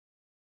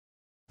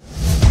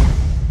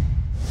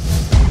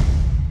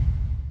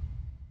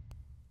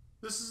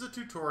This is a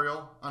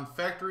tutorial on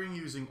factoring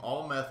using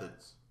all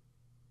methods.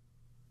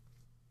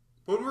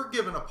 When we're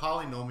given a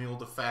polynomial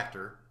to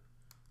factor,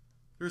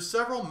 there's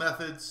several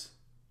methods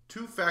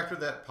to factor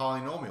that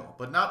polynomial,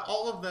 but not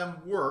all of them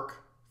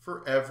work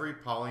for every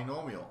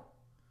polynomial.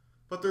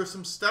 But there's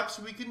some steps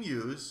we can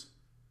use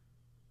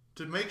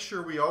to make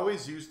sure we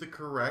always use the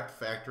correct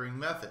factoring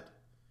method.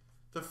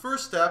 The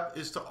first step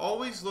is to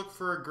always look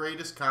for a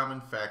greatest common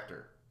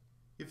factor.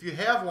 If you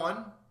have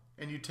one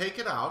and you take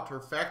it out or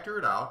factor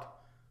it out,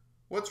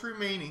 what's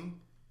remaining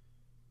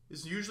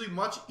is usually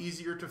much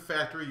easier to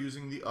factor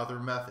using the other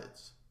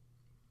methods.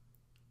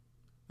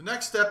 The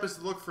next step is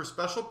to look for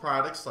special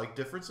products like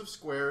difference of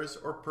squares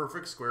or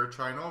perfect square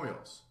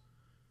trinomials.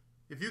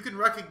 If you can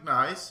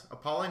recognize a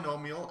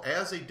polynomial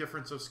as a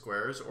difference of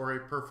squares or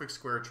a perfect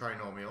square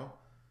trinomial,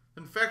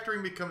 then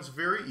factoring becomes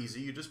very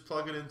easy. You just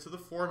plug it into the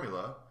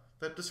formula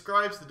that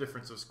describes the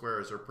difference of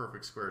squares or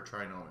perfect square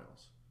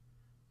trinomials.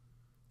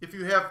 If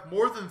you have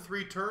more than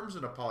 3 terms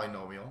in a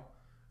polynomial,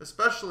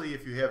 especially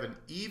if you have an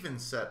even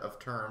set of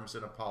terms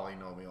in a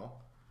polynomial,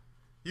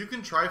 you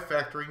can try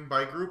factoring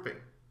by grouping.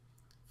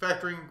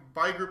 Factoring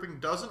by grouping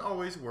doesn't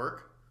always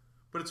work,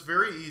 but it's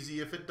very easy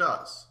if it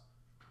does.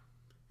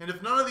 And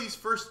if none of these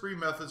first 3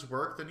 methods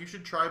work, then you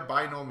should try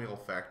binomial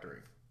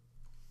factoring.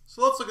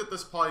 So let's look at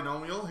this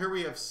polynomial. Here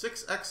we have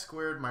 6x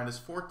squared minus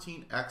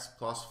 14x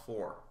plus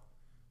 4.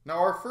 Now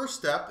our first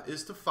step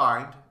is to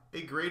find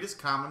a greatest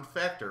common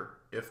factor,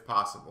 if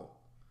possible.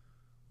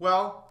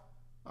 Well,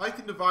 I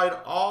can divide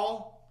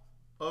all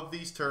of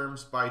these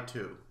terms by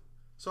 2.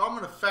 So I'm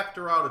going to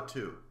factor out a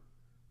 2.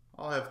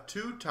 I'll have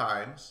 2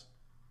 times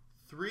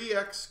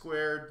 3x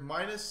squared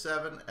minus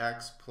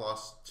 7x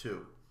plus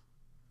 2.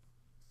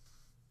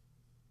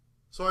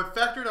 So I've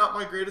factored out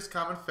my greatest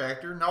common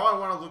factor. Now I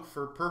want to look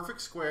for perfect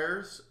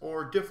squares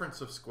or difference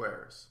of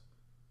squares.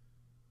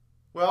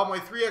 Well, my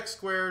 3x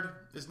squared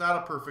is not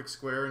a perfect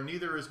square, and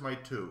neither is my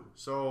 2.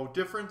 So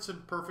difference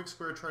and perfect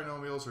square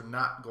trinomials are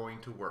not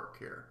going to work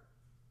here.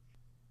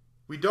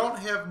 We don't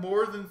have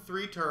more than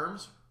 3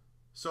 terms,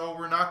 so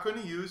we're not going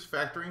to use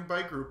factoring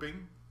by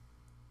grouping.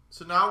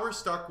 So now we're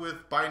stuck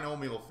with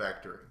binomial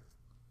factoring.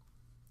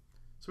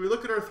 So we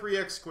look at our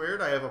 3x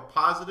squared. I have a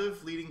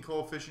positive leading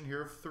coefficient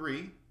here of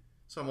 3.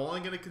 So I'm only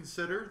going to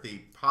consider the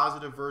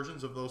positive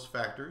versions of those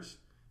factors.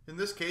 In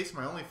this case,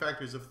 my only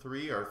factors of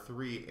 3 are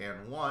 3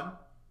 and 1.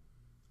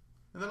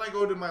 And then I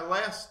go to my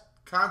last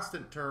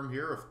constant term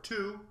here of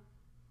 2,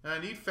 and I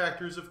need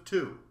factors of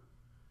 2.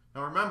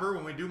 Now remember,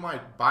 when we do my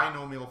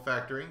binomial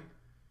factoring,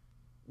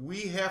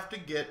 we have to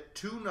get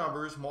 2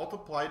 numbers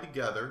multiplied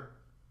together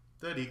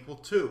that equal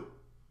 2.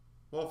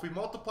 Well, if we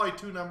multiply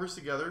 2 numbers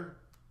together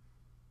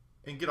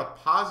and get a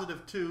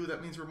positive 2,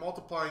 that means we're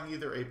multiplying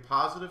either a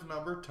positive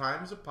number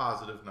times a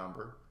positive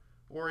number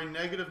or a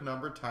negative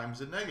number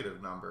times a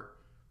negative number,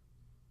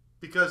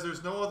 because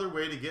there's no other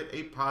way to get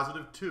a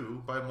positive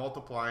 2 by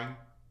multiplying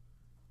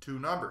 2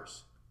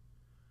 numbers.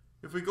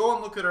 If we go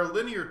and look at our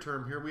linear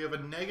term here, we have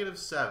a negative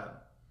 7.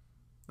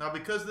 Now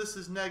because this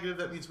is negative,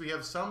 that means we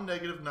have some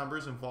negative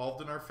numbers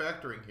involved in our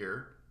factoring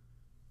here,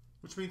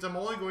 which means I'm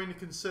only going to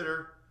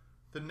consider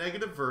the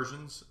negative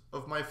versions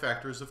of my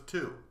factors of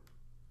 2.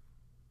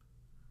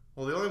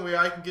 Well, the only way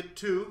I can get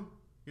 2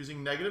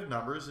 using negative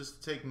numbers is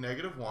to take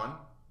negative 1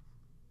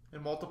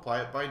 and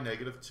multiply it by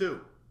negative 2.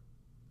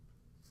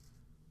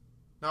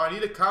 Now I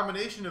need a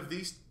combination of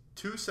these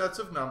 2 sets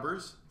of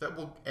numbers that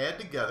will add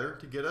together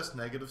to get us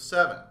negative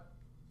 7.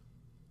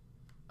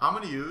 I'm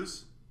going to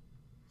use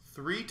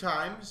 3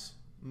 times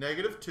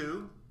negative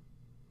 2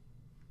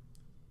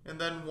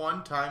 and then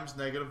 1 times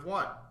negative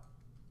 1.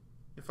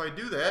 If I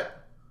do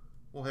that,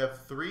 we'll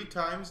have 3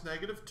 times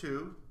negative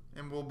 2,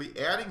 and we'll be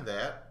adding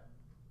that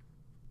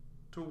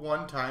to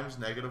 1 times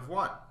negative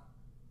 1.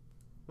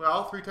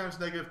 Well, 3 times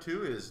negative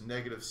 2 is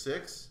negative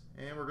 6,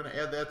 and we're going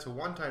to add that to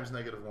 1 times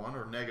negative 1,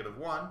 or negative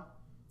 1.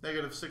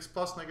 Negative 6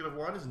 plus negative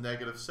 1 is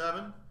negative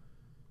 7,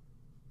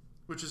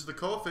 which is the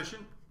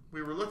coefficient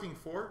we were looking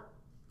for.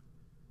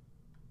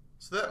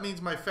 So that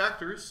means my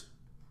factors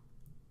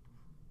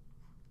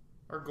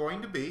are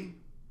going to be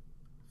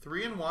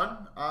 3 and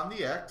 1 on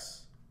the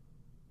x,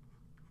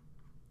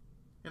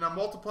 and I'm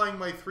multiplying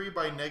my 3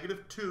 by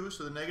negative 2,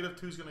 so the negative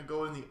 2 is going to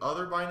go in the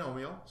other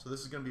binomial. So this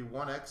is going to be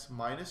 1x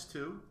minus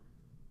 2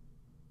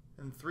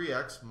 and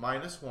 3x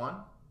minus 1.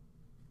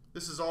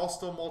 This is all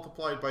still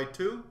multiplied by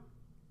 2.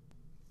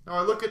 Now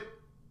I look at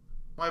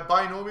my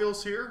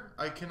binomials here.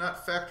 I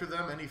cannot factor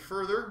them any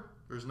further.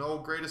 There's no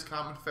greatest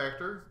common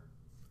factor.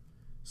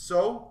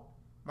 So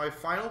my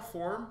final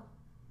form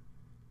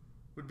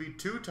would be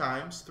 2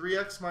 times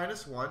 3x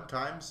minus 1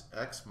 times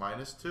x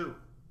minus 2.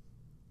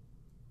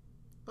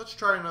 Let's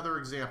try another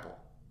example.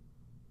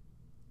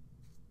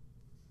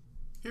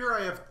 Here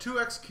I have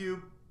 2x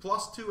cubed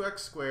plus 2x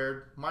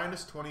squared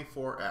minus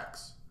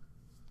 24x.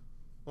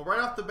 Well, right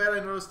off the bat I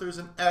notice there's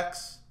an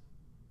x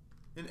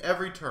in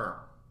every term,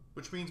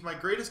 which means my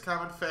greatest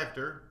common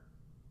factor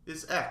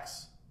is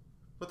x.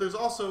 But there's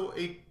also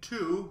a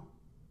 2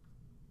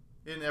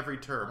 in every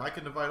term. I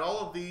can divide all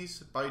of these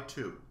by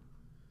 2.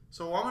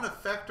 So I'm going to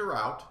factor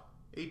out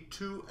a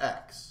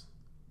 2x.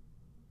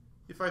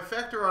 If I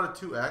factor out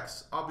a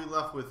 2x, I'll be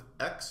left with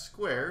x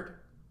squared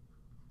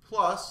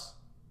plus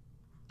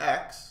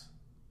x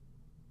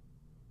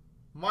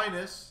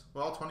minus,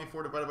 well,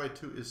 24 divided by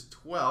 2 is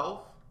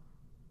 12,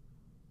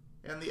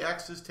 and the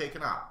x is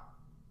taken out.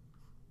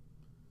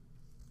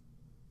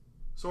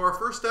 So our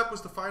first step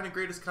was to find the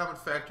greatest common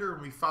factor,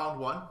 and we found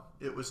one.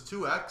 It was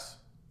 2x.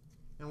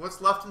 And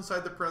what's left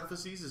inside the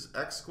parentheses is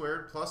x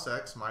squared plus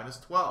x minus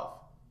 12.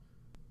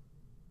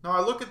 Now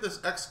I look at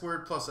this x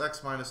squared plus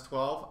x minus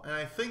 12, and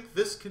I think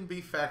this can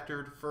be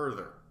factored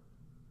further.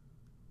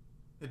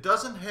 It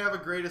doesn't have a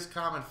greatest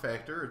common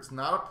factor. It's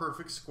not a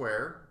perfect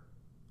square.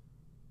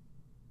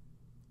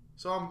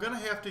 So I'm going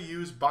to have to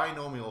use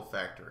binomial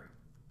factoring.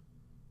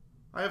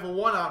 I have a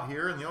 1 out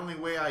here, and the only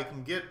way I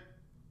can get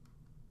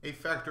a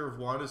factor of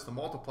 1 is to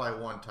multiply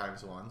 1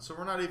 times 1. So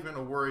we're not even going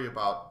to worry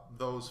about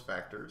those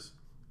factors,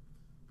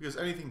 because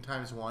anything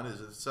times 1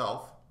 is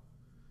itself.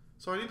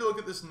 So I need to look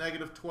at this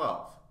negative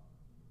 12.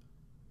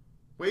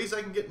 Ways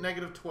I can get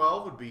negative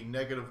 12 would be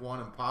negative 1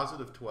 and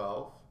positive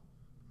 12,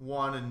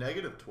 1 and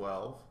negative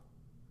 12,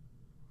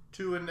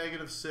 2 and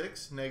negative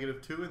 6,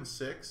 negative 2 and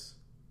 6,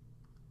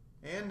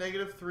 and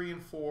negative 3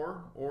 and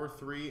 4, or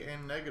 3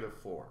 and negative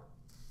 4.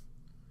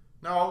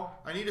 Now,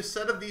 I need a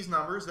set of these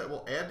numbers that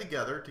will add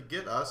together to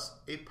get us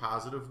a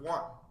positive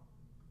 1.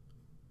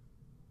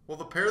 Well,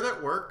 the pair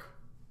that work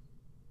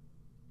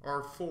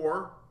are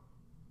 4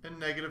 and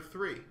negative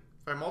 3. If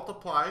I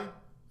multiply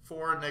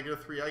 4 and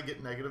negative 3, I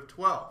get negative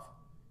 12.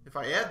 If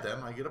I add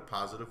them, I get a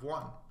positive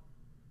 1.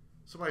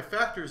 So my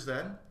factors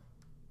then,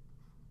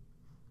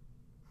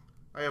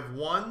 I have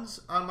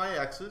 1's on my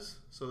x's,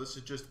 so this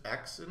is just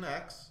x and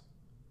x.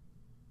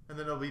 And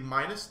then it'll be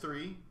minus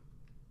 3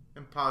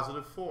 and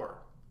positive 4.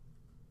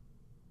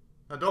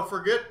 Now don't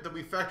forget that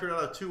we factored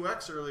out a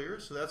 2x earlier,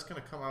 so that's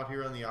going to come out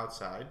here on the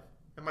outside.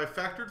 And my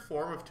factored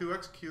form of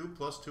 2x cubed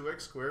plus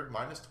 2x squared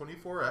minus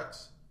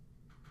 24x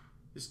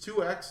is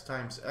 2x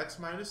times x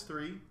minus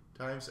 3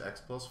 times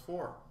x plus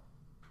 4.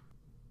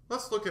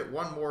 Let's look at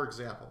one more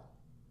example.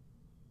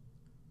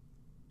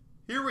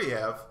 Here we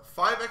have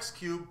 5x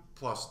cubed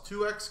plus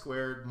 2x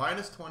squared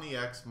minus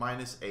 20x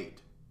minus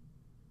 8.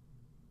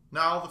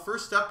 Now the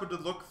first step would be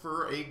to look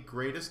for a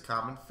greatest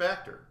common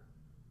factor.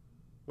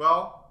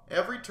 Well,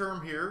 every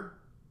term here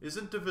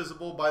isn't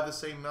divisible by the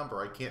same number.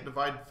 I can't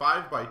divide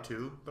 5 by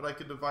 2, but I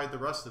can divide the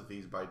rest of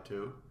these by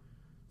 2.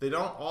 They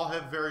don't all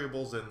have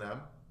variables in them,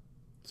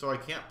 so I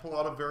can't pull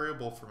out a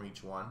variable from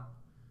each one.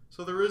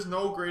 So there is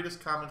no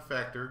greatest common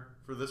factor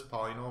for this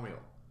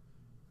polynomial.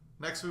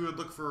 Next we would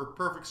look for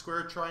perfect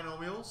square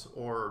trinomials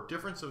or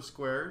difference of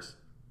squares.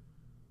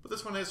 But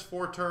this one has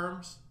 4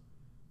 terms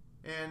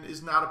and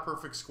is not a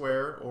perfect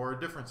square or a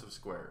difference of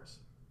squares.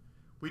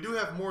 We do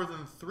have more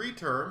than 3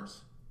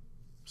 terms,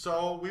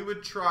 so we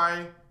would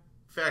try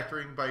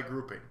factoring by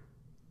grouping.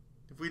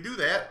 If we do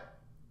that,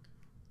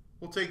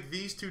 we'll take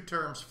these 2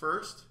 terms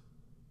first.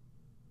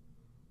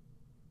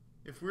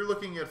 If we're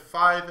looking at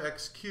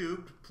 5x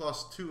cubed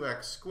plus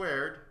 2x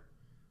squared,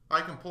 I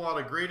can pull out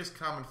a greatest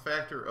common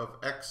factor of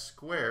x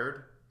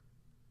squared.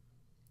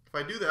 If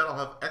I do that, I'll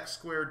have x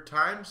squared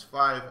times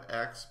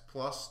 5x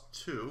plus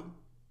 2.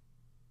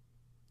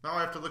 Now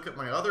I have to look at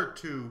my other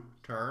 2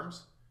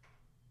 terms.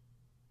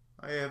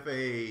 I have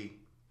a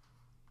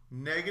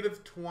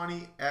negative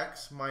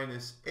 20x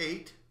minus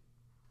 8.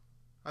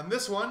 On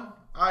this one,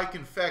 I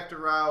can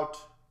factor out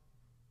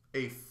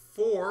a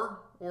 4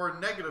 or a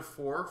negative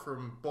 4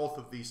 from both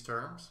of these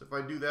terms. If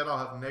I do that, I'll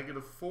have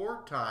negative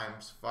 4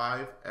 times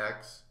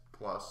 5x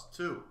plus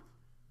 2.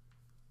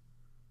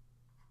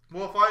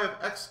 Well, if I have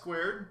x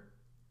squared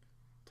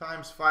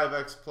times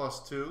 5x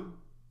plus 2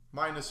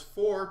 minus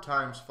 4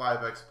 times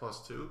 5x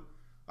plus 2,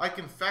 I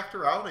can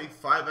factor out a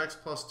 5x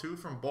plus 2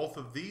 from both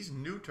of these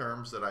new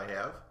terms that I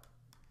have.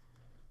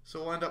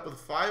 So we'll end up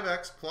with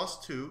 5x plus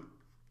 2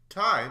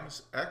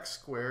 times x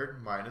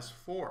squared minus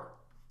 4.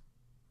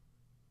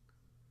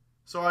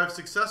 So I've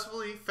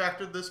successfully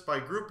factored this by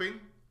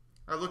grouping.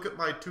 I look at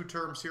my 2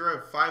 terms here. I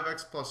have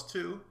 5x plus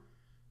 2.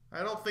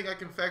 I don't think I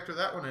can factor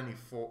that one any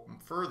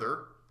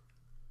further.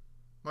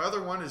 My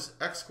other one is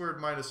x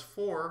squared minus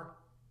 4.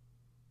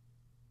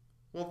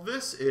 Well,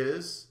 this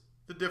is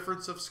the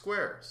difference of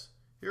squares.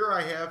 Here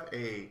I have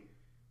a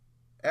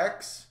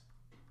x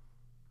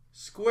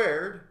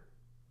squared,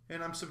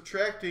 and I'm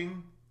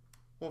subtracting,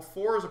 well,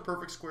 4 is a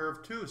perfect square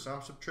of 2, so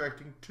I'm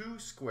subtracting 2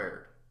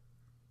 squared.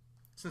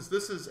 Since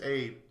this is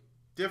a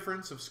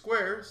difference of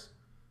squares,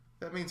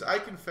 that means I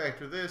can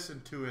factor this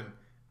into an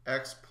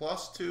x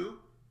plus 2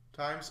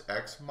 times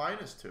x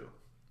minus 2.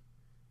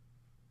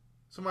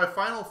 So my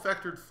final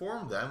factored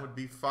form then would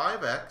be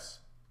 5x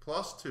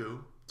plus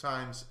 2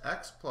 times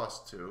x plus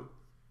 2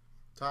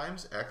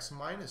 times x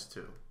minus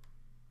 2.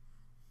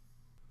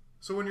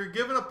 So when you're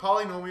given a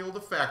polynomial to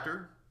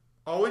factor,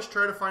 always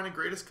try to find a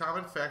greatest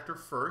common factor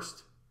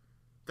first,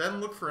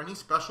 then look for any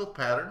special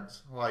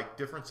patterns like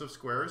difference of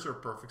squares or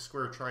perfect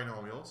square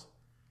trinomials.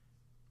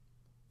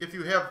 If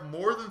you have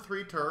more than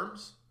 3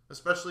 terms,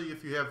 especially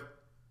if you have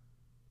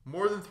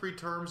more than 3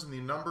 terms and the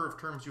number of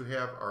terms you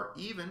have are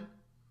even,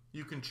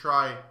 you can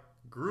try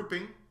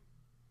grouping.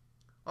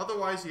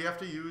 Otherwise, you have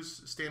to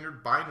use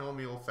standard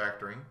binomial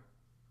factoring.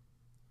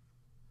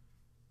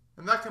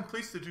 And that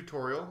completes the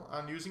tutorial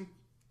on using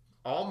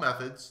all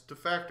methods to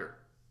factor.